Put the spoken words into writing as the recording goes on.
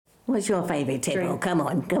What's your favourite tipple? Come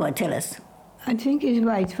on, tell us. I think it's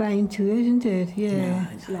white wine too, isn't it? Yeah. No,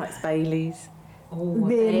 she likes Baileys. Or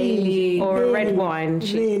Baileys. Or a red wine.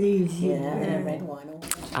 Baileys, Yeah, red wine.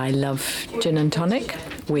 I love gin and tonic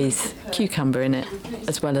with cucumber in it,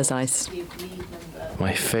 as well as ice.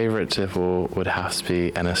 My favourite tipple would have to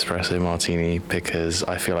be an espresso martini because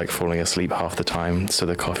I feel like falling asleep half the time, so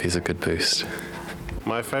the coffee's a good boost.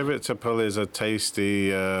 My favourite tipple is a tasty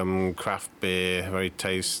craft beer, very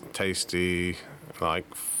tasty,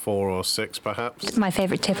 like 4 or 6 perhaps. My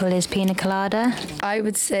favourite tipple is pina colada. I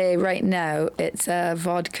would say right now it's a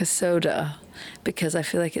vodka soda because I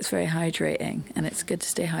feel like it's very hydrating and it's good to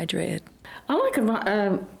stay hydrated. I like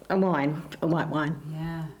a wine, a white wine.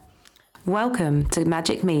 Yeah. Welcome to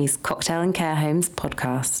Magic Me's Cocktail and Care Homes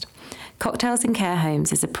podcast. Cocktails in Care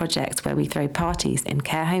Homes is a project where we throw parties in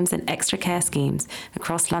care homes and extra care schemes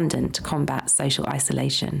across London to combat social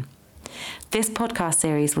isolation. This podcast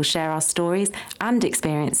series will share our stories and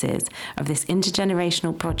experiences of this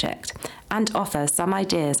intergenerational project and offer some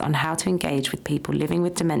ideas on how to engage with people living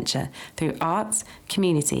with dementia through arts,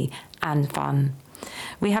 community, and fun.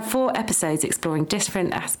 We have 4 episodes exploring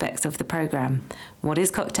different aspects of the programme. What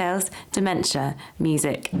is cocktails, dementia,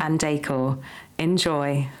 music, and decor?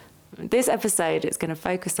 Enjoy. This episode is going to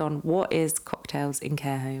focus on what is cocktails in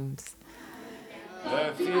care homes.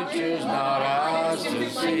 The future's not ours to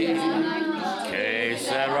see. Que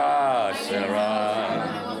sera,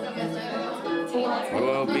 sera.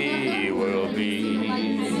 Will be, will be.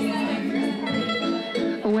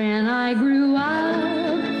 When I grew up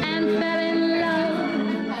and fell in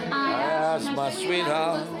love, I asked my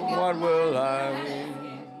sweetheart, what will I be?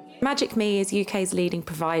 Magic Me is UK's leading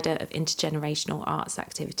provider of intergenerational arts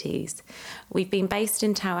activities. We've been based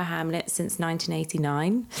in Tower Hamlets since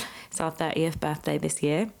 1989. It's our 30th birthday this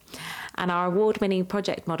year. And our award-winning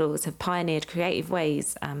project models have pioneered creative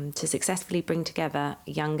ways to successfully bring together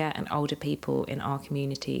younger and older people in our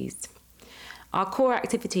communities. Our core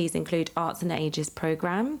activities include Arts and Ages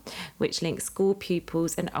programme, which links school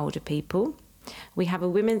pupils and older people. We have a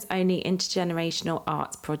women's-only intergenerational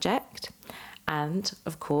arts project. And,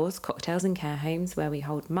 of course, Cocktails in Care Homes, where we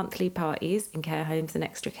hold monthly parties in care homes and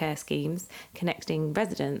extra care schemes, connecting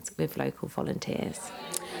residents with local volunteers.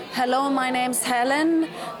 Hello, my name's Helen.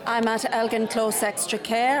 I'm at Elgin Close Extra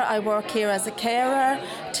Care. I work here as a carer.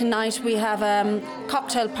 Tonight we have a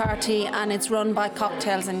cocktail party and it's run by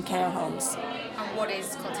Cocktails in Care Homes. And what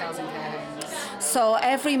is Cocktails in Care Homes? So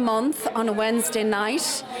every month on a Wednesday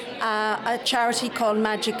night, a charity called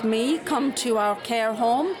Magic Me come to our care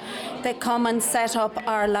home. They come and set up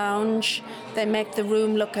our lounge. They make the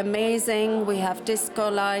room look amazing. We have disco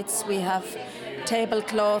lights, we have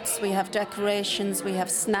tablecloths, we have decorations, we have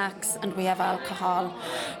snacks, and we have alcohol.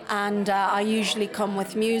 And I usually come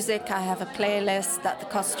with music. I have a playlist that the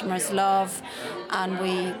customers love. And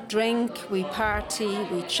we drink, we party,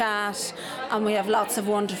 we chat, and we have lots of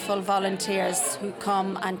wonderful volunteers who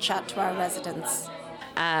come and chat to our residents.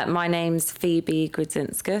 My name's Phoebe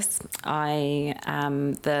Grudzinskas. I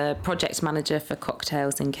am the project manager for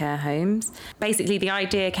Cocktails in Care Homes. Basically, the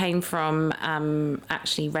idea came from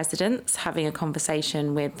actually residents having a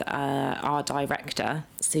conversation with our director,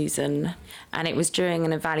 Susan. And it was during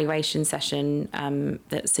an evaluation session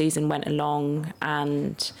that Susan went along,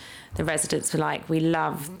 and the residents were like, we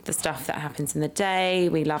love the stuff that happens in the day.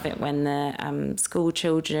 We love it when the school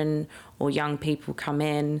children or young people come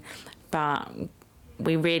in. But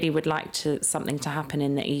we really would like something to happen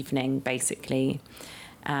in the evening, basically,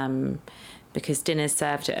 because dinner's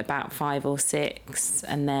served at about 5 or 6,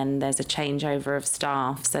 and then there's a changeover of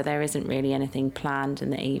staff, so there isn't really anything planned in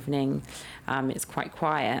the evening. It's quite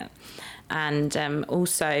quiet. And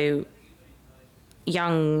also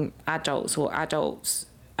young adults or adults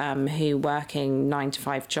who working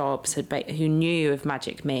 9-to-5 jobs who knew of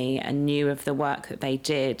Magic Me and knew of the work that they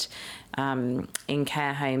did in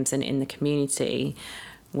care homes and in the community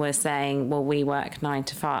were saying, well, we work 9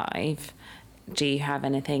 to 5. Do you have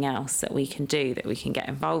anything else that we can do, that we can get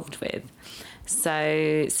involved with?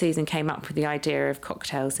 So Susan came up with the idea of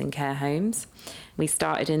Cocktails in Care Homes. We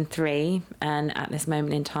started in 3, and at this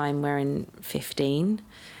moment in time we're in 15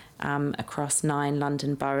 across 9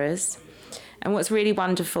 London boroughs. And what's really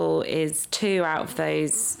wonderful is 2 out of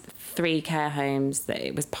those 3 care homes that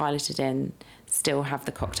it was piloted in still have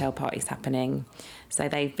the cocktail parties happening. So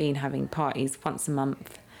they've been having parties once a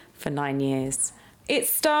month for 9 years. It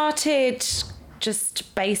started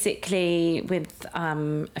just basically with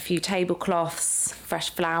a few tablecloths,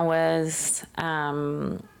 fresh flowers,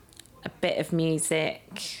 a bit of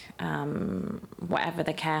music, whatever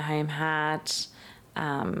the care home had.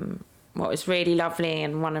 what was really lovely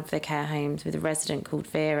in one of the care homes with a resident called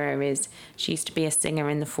Vera is she used to be a singer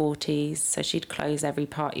in the 40s, so she'd close every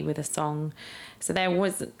party with a song. So there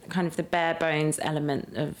was kind of the bare bones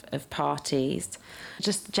element of parties.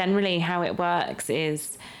 Just generally how it works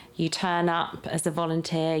is you turn up as a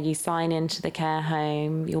volunteer, you sign into the care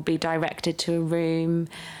home, you'll be directed to a room,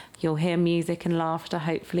 you'll hear music and laughter,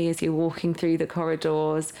 hopefully, as you're walking through the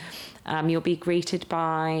corridors. You'll be greeted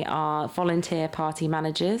by our volunteer party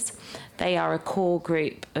managers. They are a core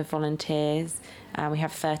group of volunteers. We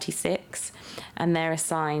have 36, and they're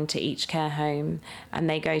assigned to each care home, and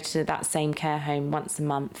they go to that same care home once a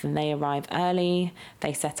month, and they arrive early,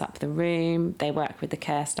 they set up the room, they work with the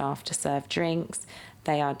care staff to serve drinks,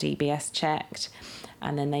 they are DBS checked,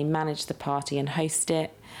 and then they manage the party and host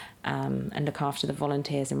it. And look after the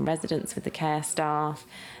volunteers and residents with the care staff.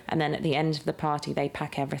 And then at the end of the party, they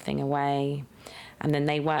pack everything away. And then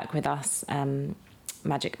they work with us,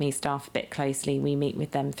 Magic Me staff, a bit closely. We meet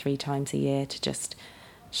with them 3 times a year to just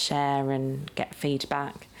share and get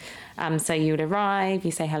feedback. So you would arrive, you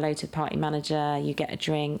say hello to the party manager, you get a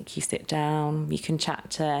drink, you sit down, you can chat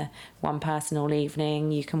to one person all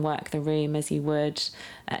evening, you can work the room as you would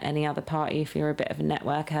at any other party if you're a bit of a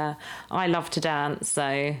networker. I love to dance,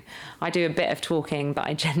 so I do a bit of talking, but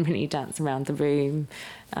I generally dance around the room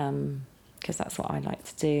because that's what I like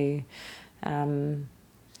to do.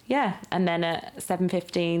 Yeah, and then at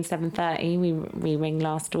 7:15, 7:30, we ring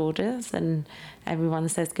last orders, and everyone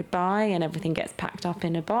says goodbye, and everything gets packed up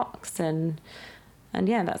in a box, and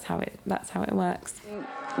yeah, that's how it works.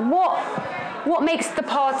 What makes the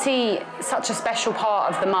party such a special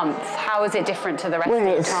part of the month? How is it different to the rest of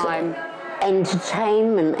the time?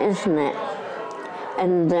 Entertainment, isn't it?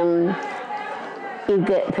 And you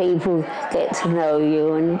get people get to know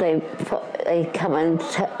you, and they come and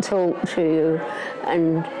talk to you,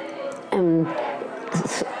 and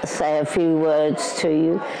say a few words to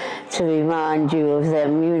you to remind you of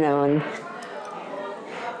them, you know, and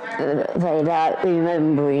they like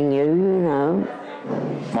remembering you, you know.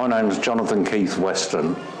 My name's Jonathan Keith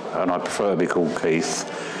Weston, and I prefer to be called Keith.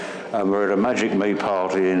 We're at a Magic Me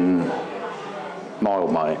party in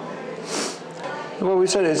Mildmay. Well, we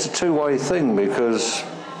said it's a two-way thing because,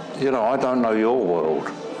 you know, I don't know your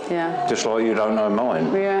world. Yeah. Just like you don't know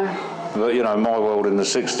mine. Yeah. But, you know, my world in the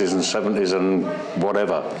 60s and 70s and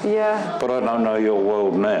whatever. Yeah. But I don't know your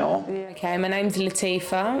world now. Okay, my name's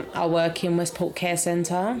Latifa. I work in Westport Care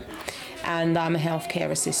Centre, and I'm a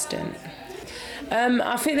healthcare assistant.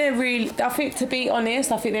 I think to be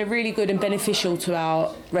honest, I think they're really good and beneficial to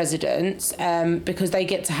our residents because they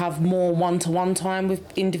get to have more one-to-one time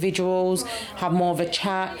with individuals, have more of a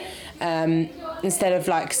chat. Instead of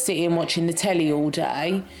like sitting watching the telly all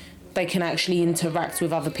day, they can actually interact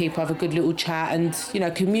with other people, have a good little chat, and, you know,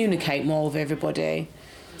 communicate more with everybody.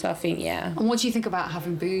 So I think, yeah. And what do you think about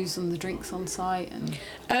having booze and the drinks on site?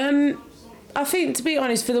 And I think, to be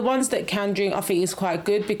honest, for the ones that can drink, I think it's quite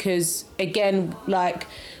good because, again, like,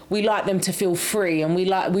 we like them to feel free, and we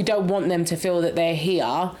don't want them to feel that they're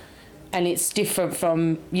here, and it's different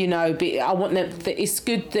from, you know, I want them, it's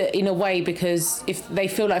good that in a way, because if they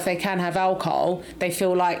feel like if they can have alcohol, they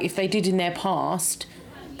feel like if they did in their past,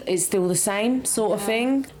 it's still the same sort of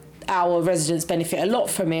thing. Our residents benefit a lot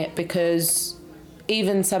from it because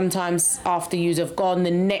even sometimes after yous have gone, the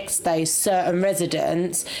next day certain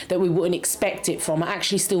residents that we wouldn't expect it from are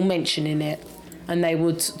actually still mentioning it, and they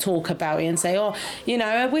would talk about it and say, oh, you know,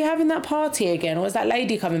 are we having that party again, or is that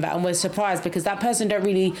lady coming back? And we're surprised because that person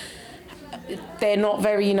they're not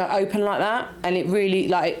very, you know, open like that, and it really,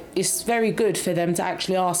 like, it's very good for them to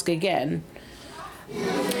actually ask again.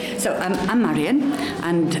 So I'm Marian,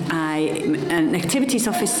 and I'm an activities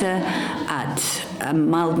officer at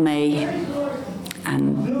Mildmay,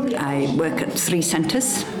 and I work at 3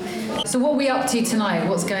 centres. So what are we up to tonight?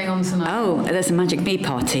 What's going on tonight? Oh, there's a Magic Me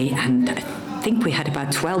party, and I think we had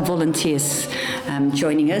about 12 volunteers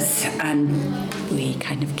joining us, and we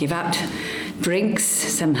kind of give out drinks.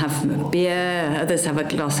 Some have beer, others have a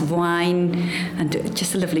glass of wine, and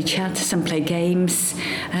just a lovely chat. Some play games.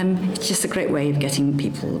 It's just a great way of getting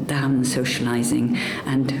people down and socialising.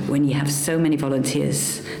 And when you have so many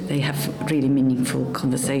volunteers, they have really meaningful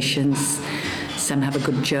conversations. Some have a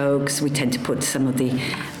good jokes. We tend to put some of the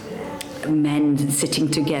men sitting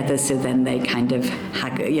together, so then they kind of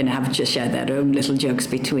have just share their own little jokes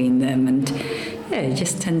between them, and yeah, it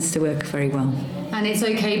just tends to work very well. And it's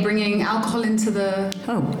okay bringing alcohol into the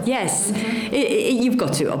Oh, yes. You've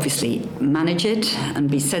got to obviously manage it and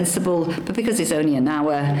be sensible, but because it's only an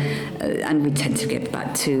hour, and we tend to get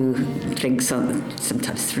about 2 drinks,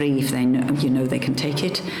 sometimes 3 if they know they can take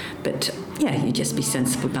it. But yeah, you just be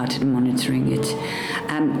sensible about it and monitoring it.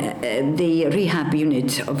 The rehab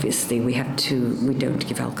unit, obviously, we don't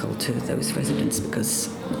give alcohol to those residents because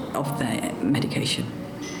of their medication.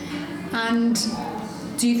 And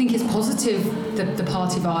do you think it's positive, the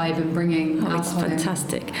party vibe and bringing alcohol in? It's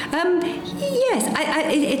fantastic. Yes,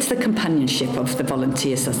 it's the companionship of the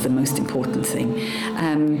volunteers that's the most important thing.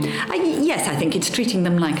 I think it's treating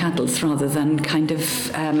them like adults rather than kind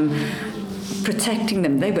of protecting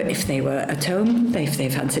them. If they were at home, if they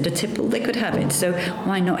fancied a tipple, they could have it. So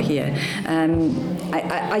why not here?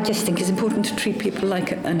 I just think it's important to treat people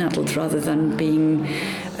like an adult rather than being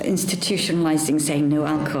institutionalising, saying no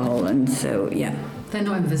alcohol. And so, yeah. They're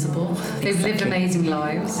not invisible. They've lived amazing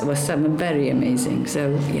lives. Well, some are very amazing,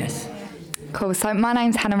 so yes. Cool. So my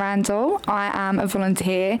name's Hannah Randall. I am a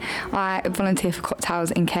volunteer. I volunteer for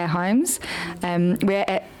cocktails in care homes. We're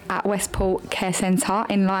at Westport Care Centre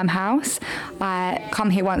in Limehouse. I come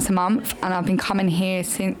here once a month, and I've been coming here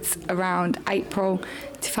since around April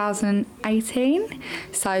 2018,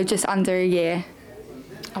 so just under a year.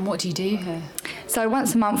 And what do you do here? So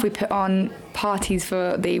once a month we put on parties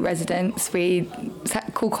for the residents. We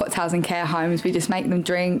call cocktails in care homes. We just make them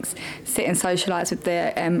drinks, sit and socialise with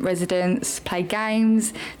the residents, play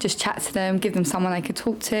games, just chat to them, give them someone they could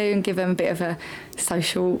talk to, and give them a bit of a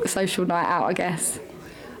social night out, I guess.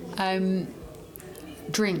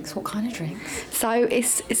 Drinks, what kind of drinks? So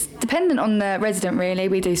it's dependent on the resident, really.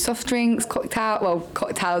 We do soft drinks,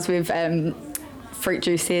 cocktails with fruit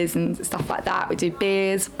juices and stuff like that. We do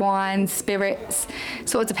beers, wines, spirits.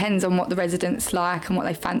 Sort of depends on what the residents like and what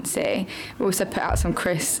they fancy. We also put out some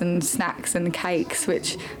crisps and snacks and cakes,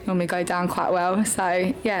 which normally go down quite well.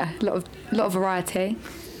 So yeah, a lot of variety.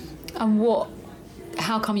 And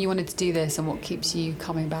how come you wanted to do this, and what keeps you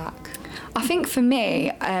coming back? I think for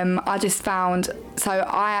me, I just found, so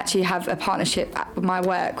I actually have a partnership at my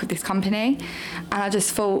work with this company, and I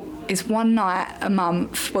just thought it's one night a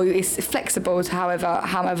month. Well, it's flexible to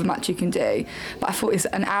however much you can do, but I thought it's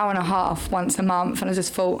an hour and a half once a month, and I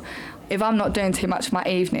just thought if I'm not doing too much of my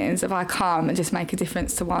evenings, if I come and just make a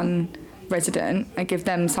difference to one resident and give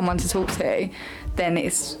them someone to talk to, then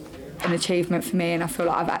it's an achievement for me, and I feel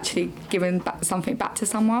like I've actually given something back to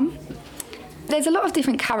someone. There's a lot of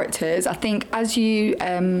different characters. I think as you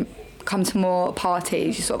come to more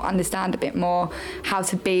parties, you sort of understand a bit more how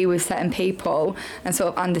to be with certain people and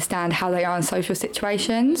sort of understand how they are in social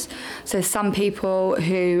situations. So some people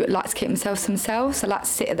who like to keep themselves to themselves, so like to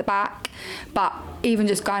sit at the back, but even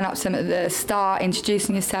just going up to them at the start,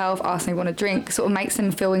 introducing yourself, asking if they want a drink, sort of makes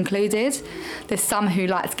them feel included. There's some who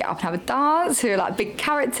like to get up and have a dance, who are like big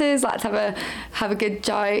characters, like to have a good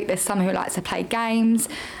joke. There's some who like to play games.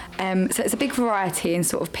 So it's a big variety in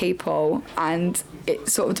sort of people, and it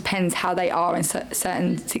sort of depends how they are in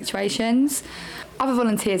certain situations. Other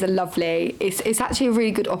volunteers are lovely. It's actually a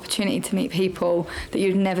really good opportunity to meet people that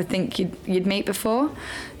you'd never think you'd meet before.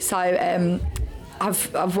 So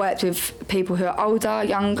I've worked with people who are older,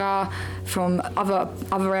 younger, from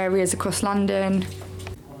other areas across London.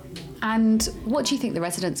 And what do you think the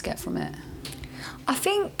residents get from it? I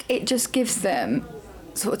think it just gives them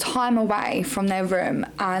sort of time away from their room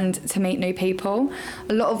and to meet new people.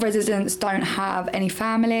 A lot of residents don't have any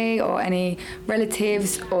family or any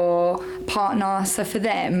relatives or partner, so for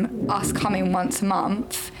them, us coming once a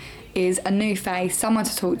month is a new face, someone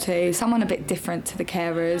to talk to, someone a bit different to the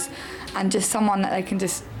carers, and just someone that they can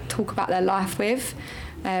just talk about their life with.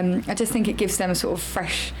 I just think it gives them a sort of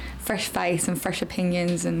fresh face and fresh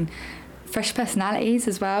opinions and fresh personalities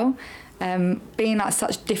as well. Being like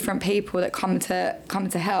such different people that come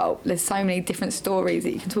to help, there's so many different stories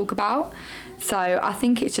that you can talk about. So I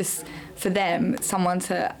think it's just for them someone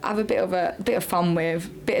to have a bit of fun with, a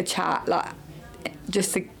bit of chat, like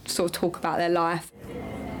just to sort of talk about their life.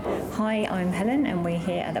 Hi, I'm Helen, and we're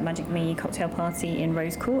here at the Magic Me cocktail party in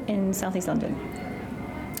Rose Court in South East London.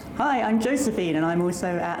 Hi, I'm Josephine, and I'm also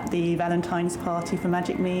at the Valentine's party for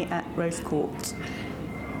Magic Me at Rose Court.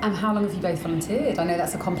 And how long have you both volunteered? I know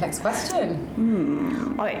that's a complex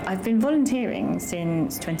question. I've been volunteering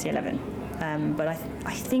since 2011, but I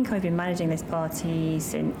think I've been managing this party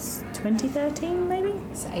since 2013, maybe?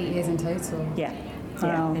 So 8 years in total. Yeah.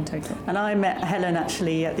 Wow. Yeah, in total. And I met Helen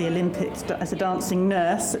actually at the Olympics as a dancing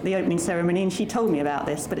nurse at the opening ceremony, and she told me about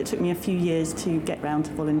this, but it took me a few years to get round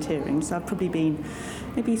to volunteering, so I've probably been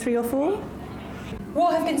maybe 3 or 4.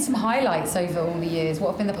 What have been some highlights over all the years? What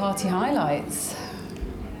have been the party highlights?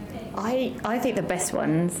 I think the best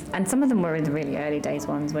ones, and some of them were in the really early days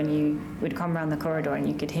ones, when you would come around the corridor and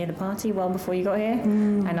you could hear the party well before you got here.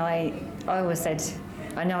 And I always said,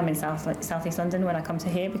 I know I'm in Southeast London when I come to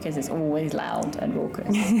here because it's always loud and raucous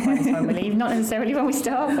by the time we leave. Not necessarily when we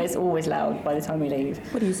start, but it's always loud by the time we leave.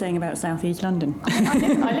 What are you saying about Southeast London?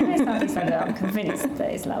 I live in Southeast London. I'm convinced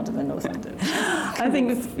that it's louder than North London. I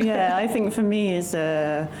think for me is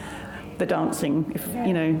the dancing. If,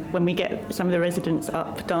 you know, when we get some of the residents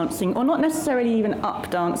up dancing, or not necessarily even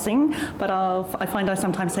up dancing, but I find I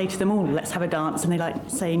sometimes say to them, "Oh, let's have a dance," and they like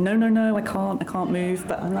say, "No, I can't move."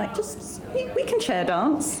 But I'm like, just we can share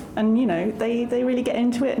dance, and you know, they really get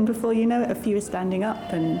into it, and before you know it, a few are standing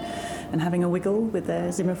up and having a wiggle with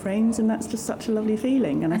their Zimmer frames, and that's just such a lovely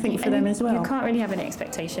feeling, and I think for them as well. You can't really have any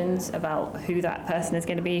expectations about who that person is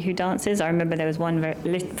going to be who dances. I remember there was one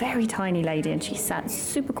very tiny lady, and she sat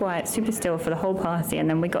super quiet, super still for the whole party, and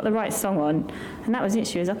then we got the right song on, and that was it.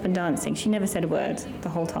 She was up and dancing. She never said a word the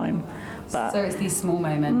whole time. But so it's these small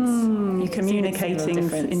moments. You're communicating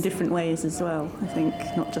in different ways as well, I think,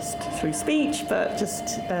 not just through speech, but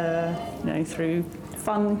just through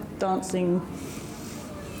fun, dancing,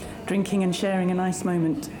 drinking and sharing a nice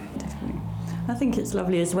moment. Definitely. I think it's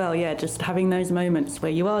lovely as well, just having those moments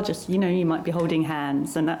where you are just, you might be holding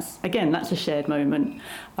hands, and that's a shared moment,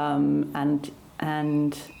 and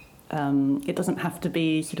it doesn't have to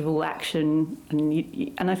be sort of all action,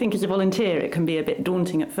 and I think as a volunteer it can be a bit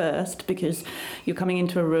daunting at first because you're coming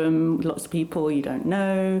into a room with lots of people you don't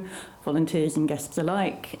know, volunteers and guests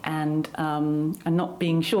alike, and not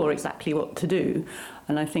being sure exactly what to do.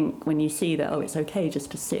 And I think when you see that, it's okay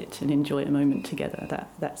just to sit and enjoy a moment together,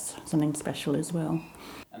 that's something special as well.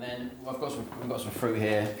 And then we've got some fruit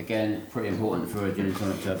here, again, pretty important for a gin and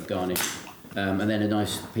tonic to have garnish. And then a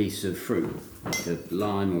nice piece of fruit, like a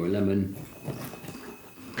lime or a lemon.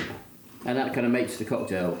 And that kind of makes the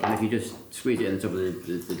cocktail. And if you just squeeze it in the top of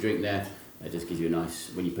the drink there, it just gives you a nice,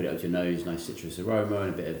 when you put it up to your nose, nice citrus aroma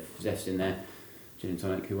and a bit of zest in there. Gin and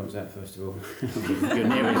tonic, who wants that first of all? You're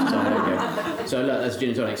nearest, so there we go. So look, that's gin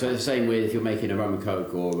and tonic. So it's the same with if you're making a rum and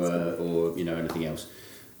coke or anything else.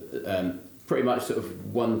 Pretty much sort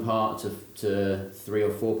of 1 part to 3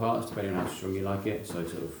 or 4 parts, depending on how strong you like it. So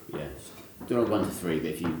sort of, do not 1 to 3, but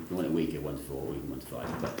if you want it weaker, 1 to 4 or even 1 to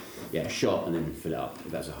 5. But a shot and then fill it up.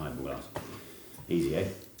 If that's a highball glass. Easy, eh?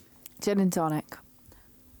 Gin and tonic,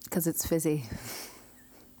 because it's fizzy.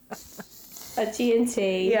 A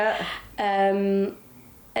G&T, an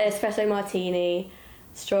espresso martini,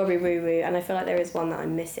 strawberry woo-woo, and I feel like there is one that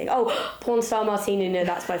I'm missing. Oh, porn star martini, no,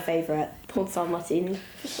 that's my favourite. Porn star martini,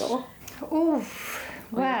 for sure. Oh,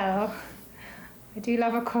 well, I do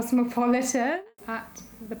love a cosmopolitan. At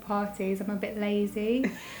the parties, I'm a bit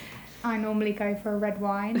lazy. I normally go for a red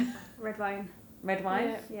wine. Red wine. Red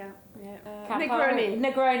wine? Yeah.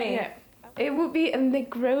 Negroni. Yeah. It would be a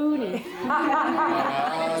Negroni.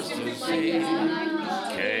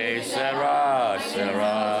 Que sera,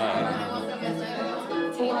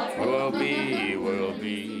 will be